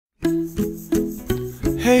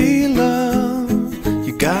Hey love,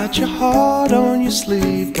 you got your heart on your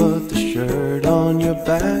sleeve, but the shirt on your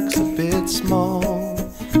back's a bit small.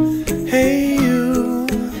 Hey you,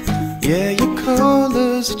 yeah, your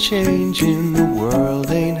colors are changing, the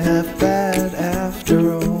world ain't half bad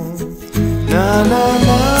after all. Na na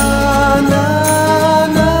na na na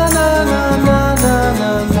na na na na na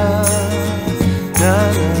na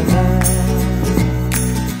na na.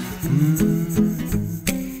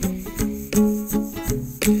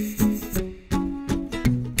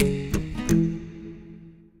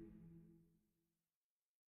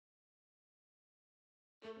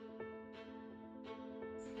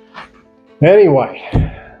 Anyway,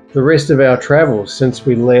 the rest of our travels since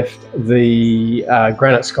we left the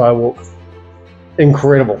granite skywalk,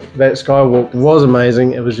 incredible. That skywalk was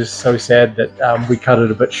amazing. It was just so sad that we cut it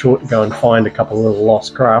a bit short to go and find a couple of little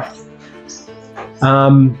lost craft.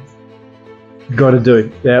 Got to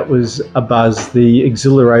do. That was a buzz. The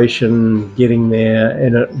exhilaration getting there,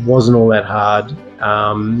 and it wasn't all that hard.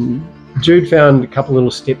 Jude found a couple little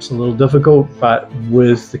steps a little difficult, but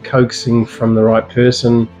with the coaxing from the right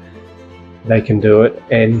person, they can do it.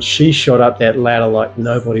 And she shot up that ladder like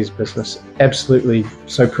nobody's business. Absolutely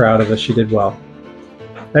so proud of her. She did well.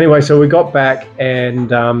 Anyway, so we got back and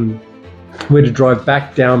we had to drive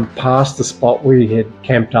back down past the spot we had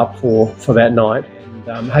camped up for that night.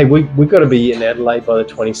 And hey, we've got to be in Adelaide by the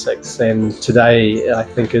 26th, and today I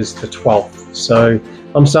think is the 12th. So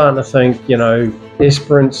I'm starting to think, you know,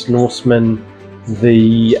 Esperance, Norseman,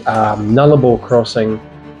 the Nullarbor crossing,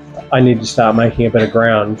 I need to start making a bit of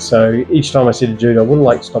ground. So each time I said to Jude, I wouldn't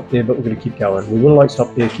like to stop there, but we're going to keep going. We wouldn't like to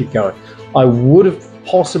stop there, keep going. I would have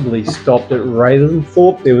possibly stopped at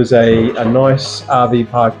Ravensthorpe. There was a nice RV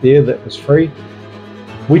park there that was free.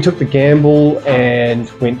 We took the gamble and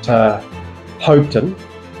went to Hopetoun,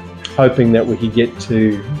 hoping that we could get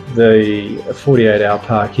to the 48-hour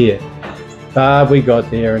park here. But we got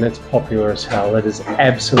there and it's popular as hell. It is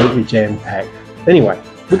absolutely jam-packed. Anyway,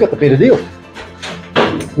 we got the better deal.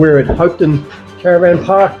 We're at Hopetoun Caravan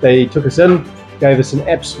Park. They took us in, gave us an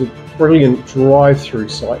absolute brilliant drive-through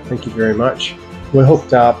site. Thank you very much. We're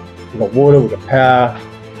hooked up. We've got water, we've got power,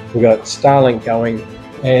 we've got Starlink going.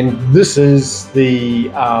 And this is the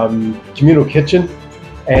communal kitchen.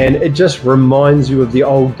 And it just reminds you of the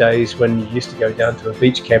old days when you used to go down to a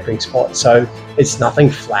beach camping spot. So it's nothing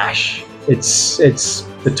flash. It's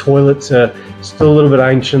the toilets are still a little bit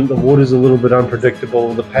ancient, the water's a little bit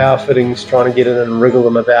unpredictable, the power fittings trying to get in and wriggle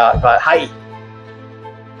them about, but hey,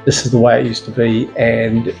 this is the way it used to be,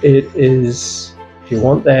 and it is, if you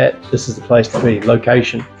want that, this is the place to be.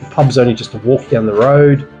 Location, the pub's only just a walk down the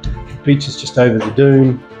road, the beach is just over the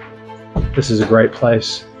dune. This is a great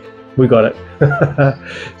place. We got it.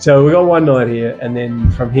 So we got one night here, and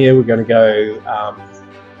then from here we're going to go,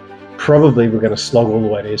 probably we're going to slog all the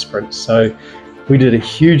way to Esperance. So we did a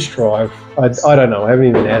huge drive. I don't know, I haven't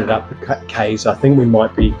even added up the Ks. I think we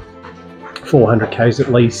might be 400 Ks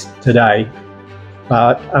at least today.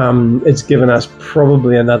 But it's given us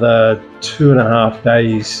probably another 2.5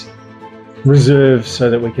 days reserve so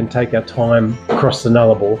that we can take our time across the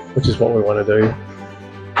Nullarbor, which is what we want to do.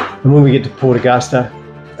 And when we get to Port Augusta,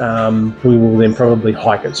 we will then probably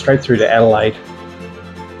hike it straight through to Adelaide,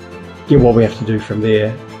 get what we have to do from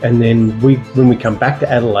there. And then when we come back to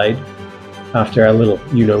Adelaide, after our little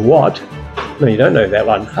you-know-what, no, you don't know that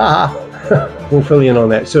one, we'll fill you in on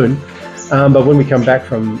that soon. But when we come back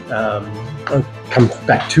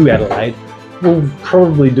back to Adelaide, we'll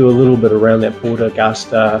probably do a little bit around that Port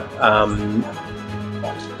Augusta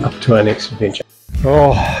up to our next adventure.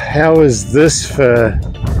 Oh, how is this for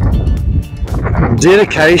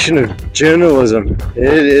dedication of journalism?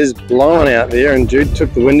 It is blowing out there, and Jude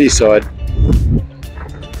took the windy side.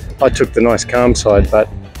 I took the nice calm side, but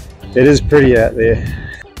it is pretty out there.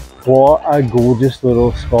 What a gorgeous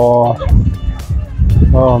little spot.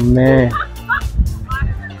 Oh man.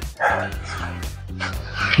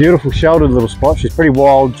 Beautiful sheltered little spot. She's pretty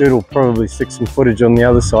wild. Jude will probably stick some footage on the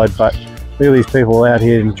other side, but look at these people out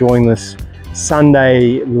here enjoying this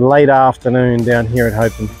Sunday late afternoon down here at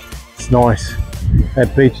Hopetoun. It's nice.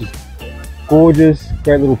 That beach is gorgeous.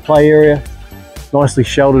 Great little play area. Nicely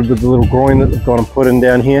sheltered with the little groin that they've got and put in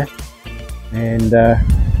down here. And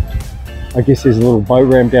I guess there's a little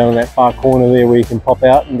boat ramp down in that far corner there where you can pop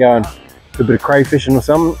out and go and do a bit of crayfishing or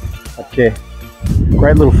something. But yeah,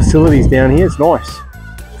 great little facilities down here. It's nice.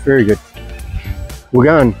 It's very good. We're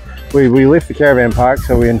going, we left the caravan park,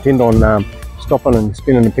 so we intend on stopping and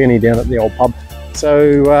spending a penny down at the old pub.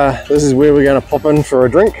 So this is where we're going to pop in for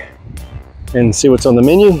a drink and see what's on the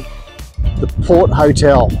menu. The Port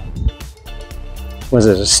Hotel. Was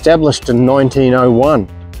it established in 1901?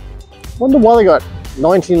 Wonder why they got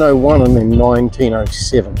 1901 and then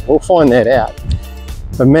 1907. We'll find that out.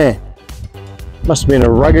 But man, must have been a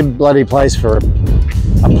rugged bloody place for a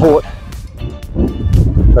port.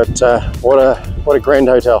 But what a grand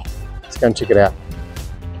hotel. Let's go and check it out.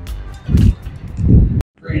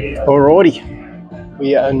 Alrighty,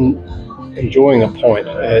 we are enjoying a pint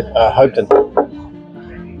at Hopetoun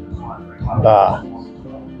Bar.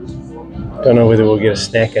 Don't know whether we'll get a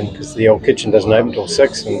snack in because the old kitchen doesn't open till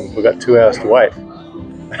 6 and we've got 2 hours to wait.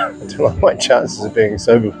 I don't know my chances of being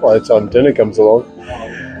sober by the time dinner comes along.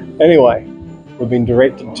 Anyway, we've been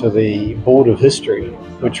directed to the Board of History,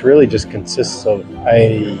 which really just consists of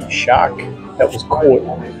a shark that was caught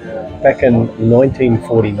back in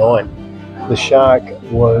 1949. The shark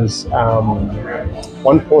was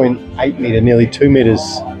 1.8 metre, nearly 2 metres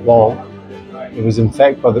long. It was in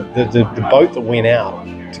fact by the boat that went out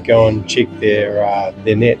to go and check their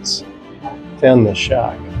nets, found the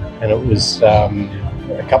shark, and it was a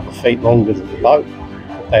couple of feet longer than the boat.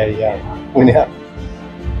 They went out.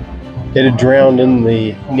 It had drowned in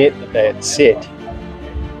the net that they had set,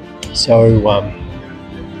 so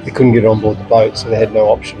they couldn't get it on board the boat, so they had no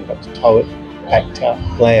option but to tow it back to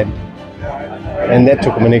land. And that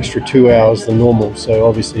took them an extra 2 hours than normal, so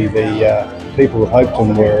obviously the people of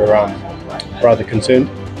Hopetoun were rather concerned.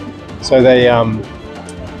 So they,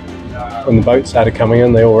 when the boat started coming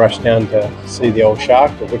in, they all rushed down to see the old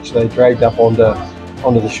shark, which they dragged up onto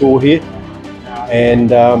the shore here,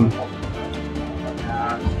 and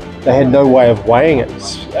they had no way of weighing it,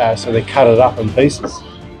 so they cut it up in pieces.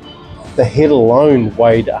 The head alone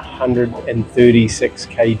weighed 136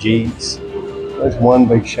 kgs. That's one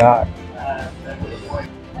big shark.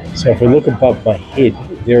 So if we look above my head,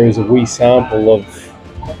 there is a wee sample of,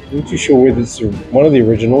 I'm not too sure whether it's one of the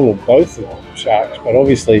original or both of the sharks, but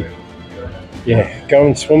obviously, yeah,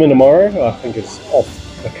 going swimming tomorrow, I think it's off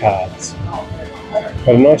the cards.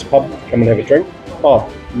 But a nice pub, come and have a drink. Oh,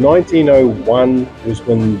 1901 was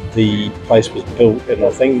when the place was built, and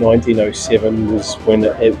I think 1907 was when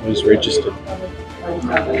it was registered.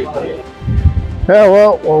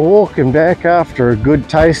 Well, we're walking back after a good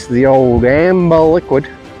taste of the old amber liquid.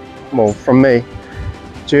 Well, from me.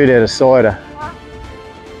 Jude had a cider.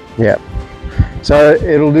 Yeah. So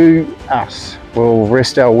it'll do us. We'll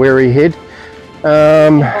rest our weary head.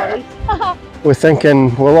 We're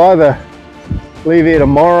thinking we'll either leave here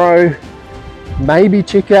tomorrow, maybe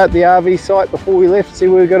check out the RV site before we left, see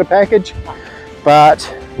where we got a package. But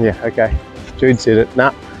yeah, okay. Jude said it.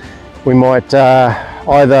 Nah. We might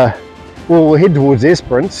either, well, we'll head towards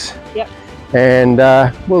Esperance. Yep. And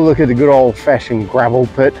we'll look at the good old-fashioned gravel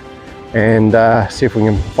pit and see if we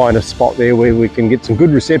can find a spot there where we can get some good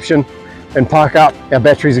reception and park up. Our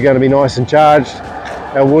batteries are going to be nice and charged.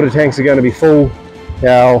 Our water tanks are going to be full.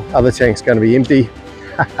 Our other tank's going to be empty.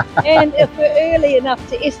 And if we're early enough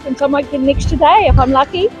to Esperance, I might get an extra day if I'm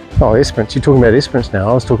lucky. Oh, Esperance. You're talking about Esperance now.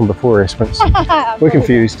 I was talking before Esperance. We're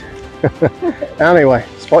confused. Anyway,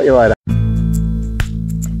 spot you later.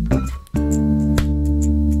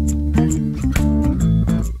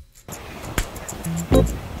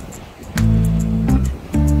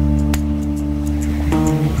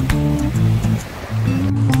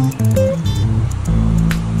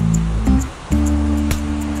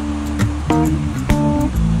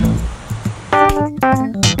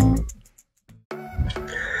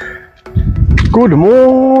 Good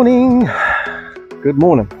morning. Good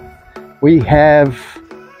morning. We have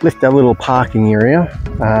left our little parking area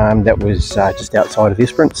that was just outside of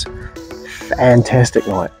Esperance. Fantastic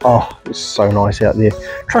night. Oh, it was so nice out there.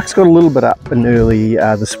 Trucks got a little bit up and early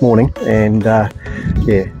this morning, and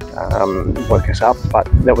woke us up, but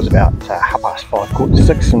that was about 5:30,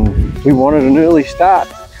 5:45, and we wanted an early start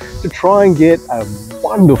to try and get a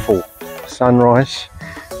wonderful sunrise,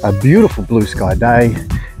 a beautiful blue sky day,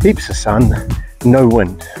 heaps of sun, no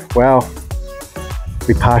wind. Well,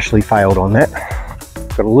 we partially failed on that.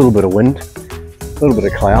 Got a little bit of wind, a little bit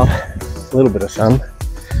of cloud, a little bit of sun,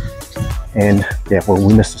 and yeah, well,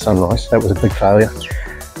 we missed the sunrise. That was a big failure.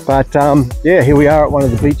 But yeah, here we are at one of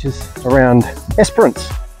the beaches around Esperance.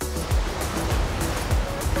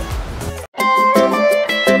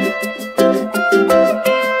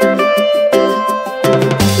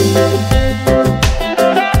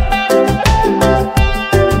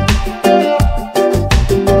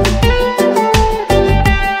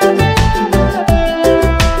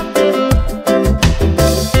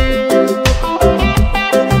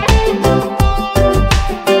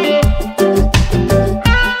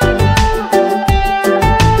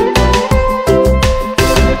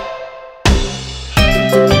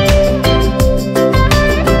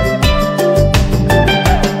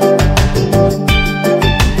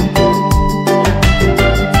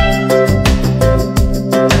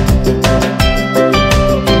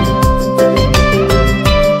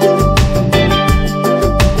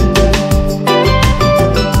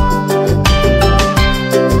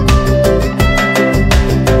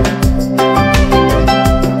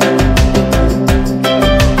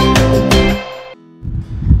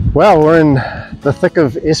 Well, we're in the thick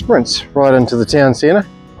of Esperance, right into the town centre.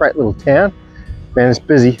 Great little town. Man, it's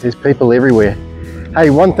busy, there's people everywhere. Hey,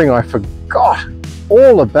 one thing I forgot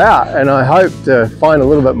all about, and I hope to find a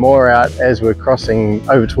little bit more out as we're crossing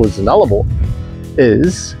over towards the Nullarbor,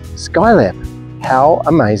 is Skylab. How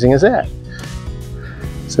amazing is that?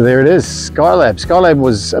 So there it is, Skylab. Skylab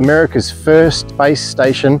was America's first space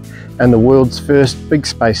station and the world's first big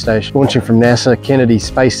space station, launching from NASA Kennedy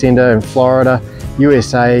Space Center in Florida,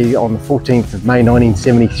 USA on the 14th of May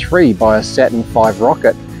 1973 by a Saturn V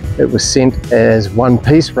rocket. It was sent as one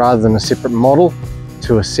piece rather than a separate model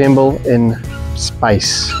to assemble in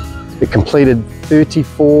space. It completed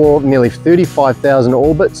nearly 35,000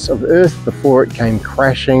 orbits of Earth before it came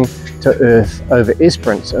crashing to Earth over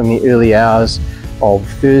Esperance in the early hours of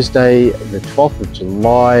Thursday, the 12th of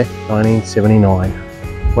July,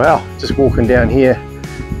 1979. Wow, just walking down here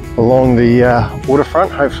along the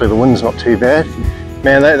waterfront. Hopefully the wind's not too bad.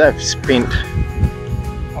 Man, they've spent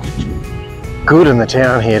good in the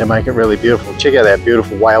town here to make it really beautiful. Check out that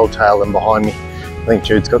beautiful whale tail in behind me. I think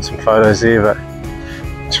Jude's got some photos there, but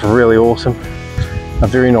it's really awesome. A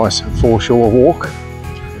very nice foreshore walk.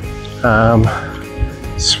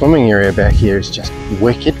 Swimming area back here is just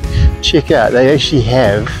wicked. Check out, they actually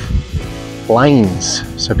have lanes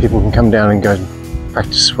so people can come down and go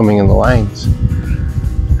practice swimming in the lanes.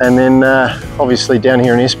 And then obviously down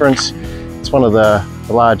here in Esperance, it's one of the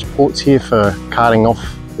large ports here for carting off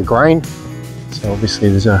the grain. So obviously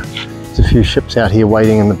there's a few ships out here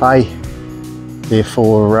waiting in the bay there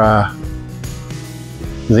for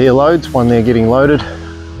their loads. One there getting loaded.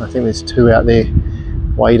 I think there's two out there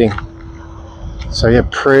waiting. So yeah,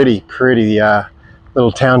 pretty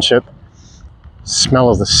little township. Smell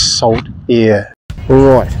of the salt air.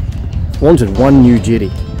 Alright, wanted one new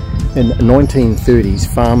jetty. In the 1930s,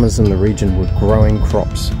 farmers in the region were growing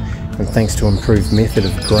crops, and thanks to improved method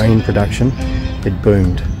of grain production, it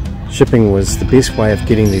boomed. Shipping was the best way of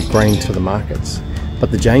getting the grain to the markets, but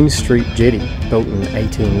the James Street jetty, built in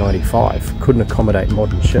 1895, couldn't accommodate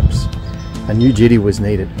modern ships. A new jetty was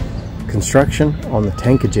needed. Construction on the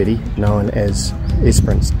tanker jetty, known as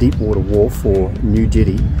Esperance Deepwater Wharf or New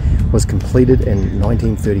Jetty, was completed in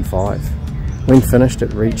 1935. When finished,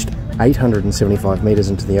 it reached 875 metres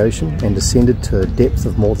into the ocean and descended to a depth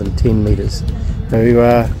of more than 10 metres. Now,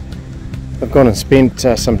 I've gone and spent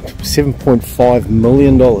some $7.5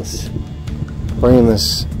 million bringing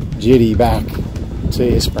this jetty back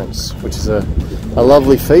to Esperance, which is a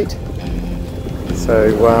lovely feat.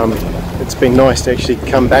 So it's been nice to actually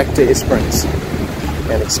come back to Esperance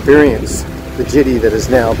and experience the jetty that has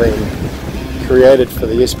now been created for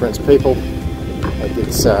the Esperance people. It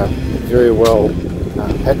gets very well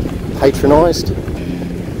patronised.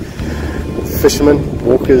 Fishermen,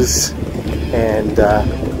 walkers, and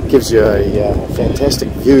gives you a fantastic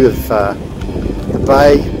view of the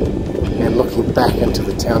bay and looking back into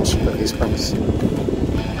the township of Esperance.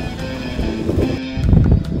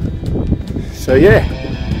 So yeah,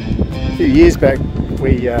 a few years back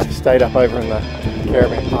we stayed up over in the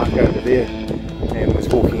caravan park over there and was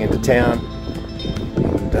walking into town,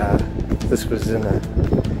 and this was in a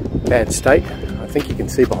bad state. I think you can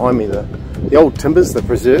see behind me the old timbers, the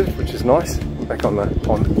preserve, which is nice. Back on the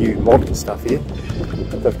new modern stuff here.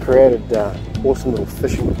 But they've created awesome little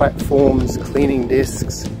fishing platforms, cleaning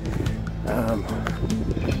desks.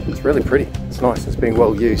 It's really pretty. It's nice. It's being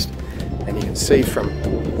well used, and you can see from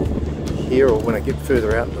here, or when I get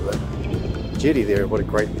further out into the jetty there, what a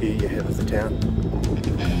great view you have of the town.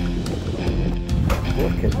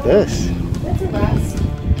 Look at this. That's a rust.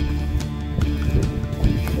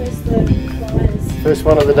 Where's the pliers? First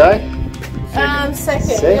one of the day? Second.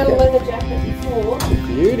 We got a leather jacket before.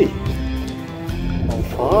 Beauty. On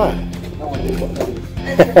fire.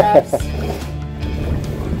 That's a rust.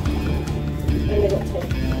 And they got two.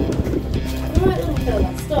 Alright, little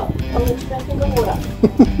fella, stop. I'll let you back in the water.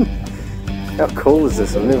 How cool is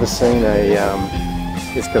this? I've never seen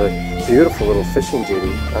it's got a beautiful little fishing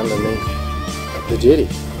jetty underneath the jetty.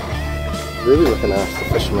 Really looking after the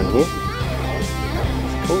fishermen here.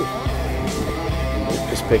 It's cool. Good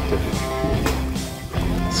perspective.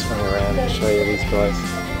 Swing around and show you these guys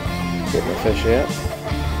getting the fish out.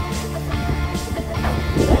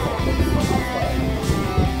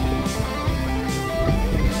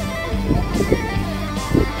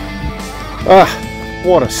 Ah,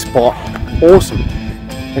 what a spot. Awesome.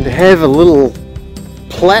 And to have a little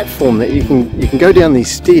platform that you can go down these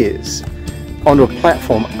stairs onto a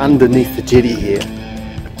platform underneath the jetty here.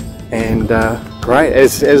 And great,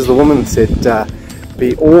 as the woman said,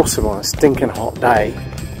 be awesome on a stinking hot day,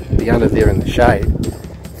 be under there in the shade,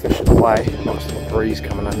 fishing away, nice little breeze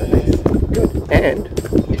coming underneath. Good. And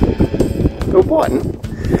They were biting.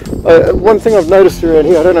 One thing I've noticed around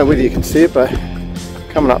here, I don't know whether you can see it, but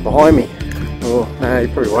coming up behind me, oh no, you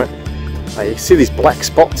probably won't. Oh, you can see these black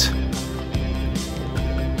spots.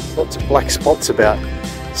 There's lots of black spots about.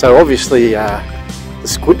 So obviously the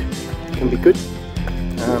squid can be good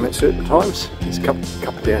at certain times. There's a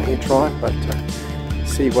couple down here trying, but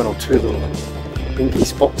see one or two little inky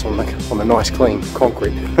spots on the nice clean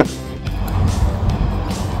concrete.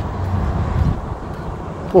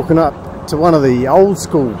 Walking up to one of the old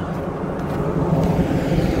school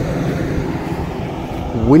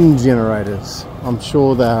wind generators. I'm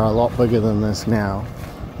sure they are a lot bigger than this now.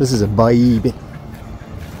 This is a baby.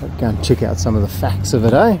 Let's go and check out some of the facts of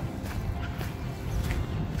it, eh?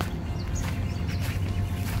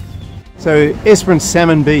 So, Esperance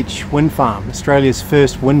Salmon Beach Wind Farm, Australia's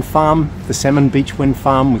first wind farm. The Salmon Beach Wind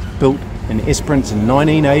Farm was built in Esperance in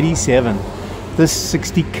 1987. This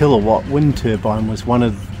 60 kilowatt wind turbine was one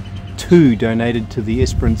of 2 donated to the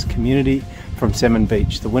Esperance community from Salmon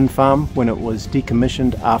Beach, the wind farm, when it was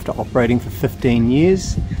decommissioned after operating for 15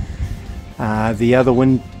 years. The other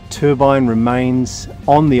wind turbine remains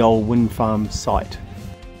on the old wind farm site.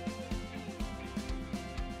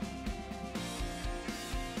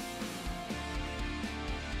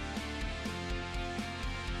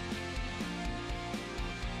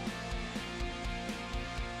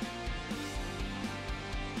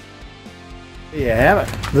 There you have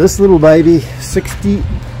it. This little baby, 60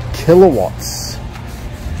 kilowatts.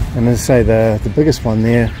 And as I say, the biggest one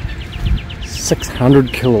there,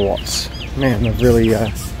 600 kilowatts. Man, they've really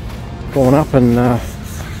gone up in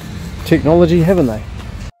technology, haven't they?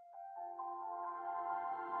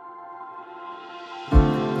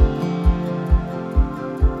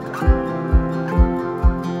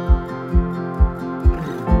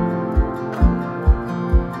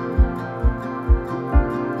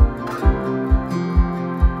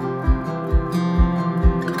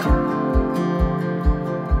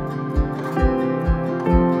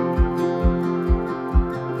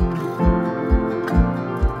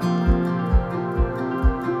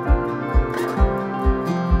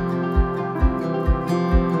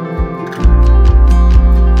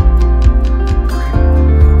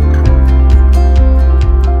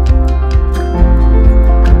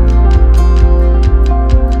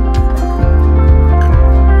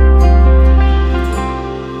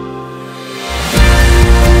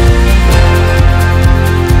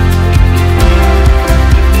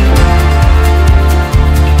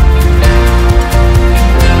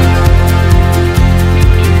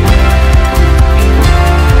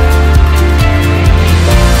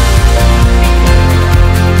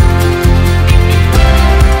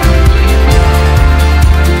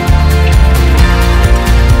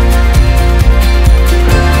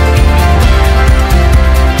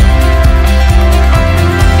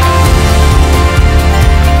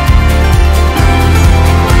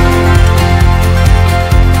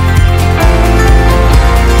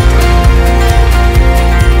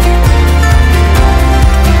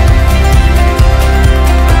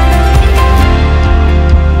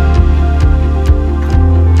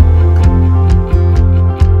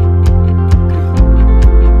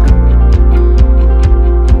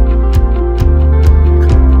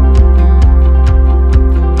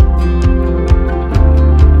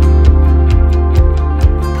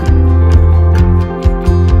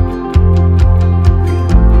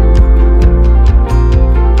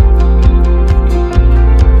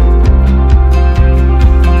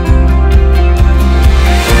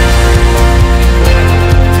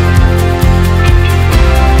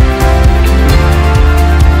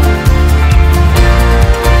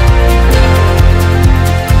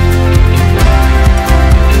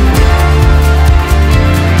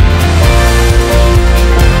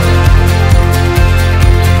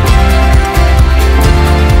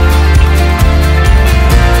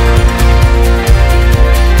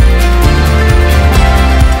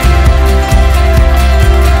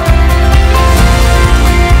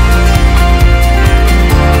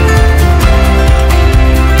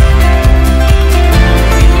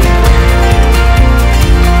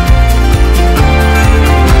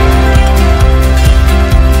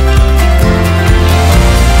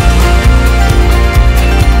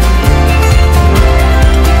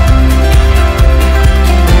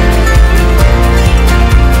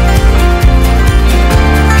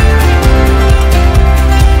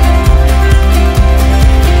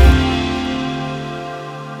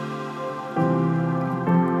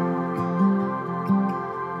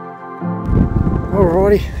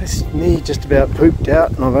 Alrighty, that's me just about pooped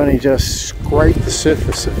out, and I've only just scraped the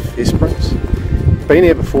surface of Esperance. Been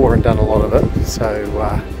here before and done a lot of it, so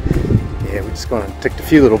yeah, we're just gone and ticked a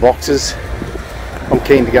few little boxes. I'm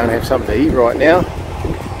keen to go and have something to eat right now,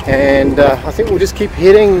 and I think we'll just keep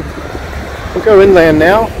heading. We'll go inland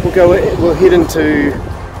now. We'll head into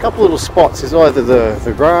a couple little spots. There's either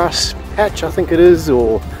the grass patch, I think it is,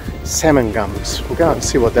 or salmon gums. We'll go out and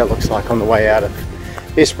see what that looks like on the way out of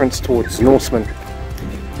Esperance towards Norseman.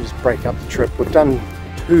 Just break up the trip. We've done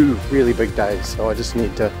 2 really big days, so I just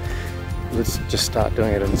need to let's just start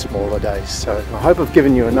doing it in smaller days. So I hope I've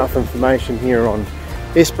given you enough information here on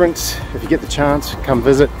Esperance. If you get the chance, come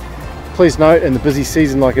visit. Please note, in the busy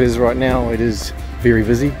season like it is right now, it is very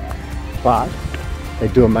busy, but they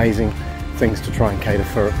do amazing things to try and cater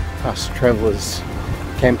for us travellers,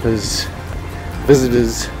 campers,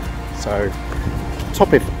 visitors. So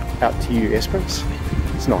top effort out to you, Esperance.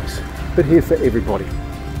 It's nice, but here for everybody.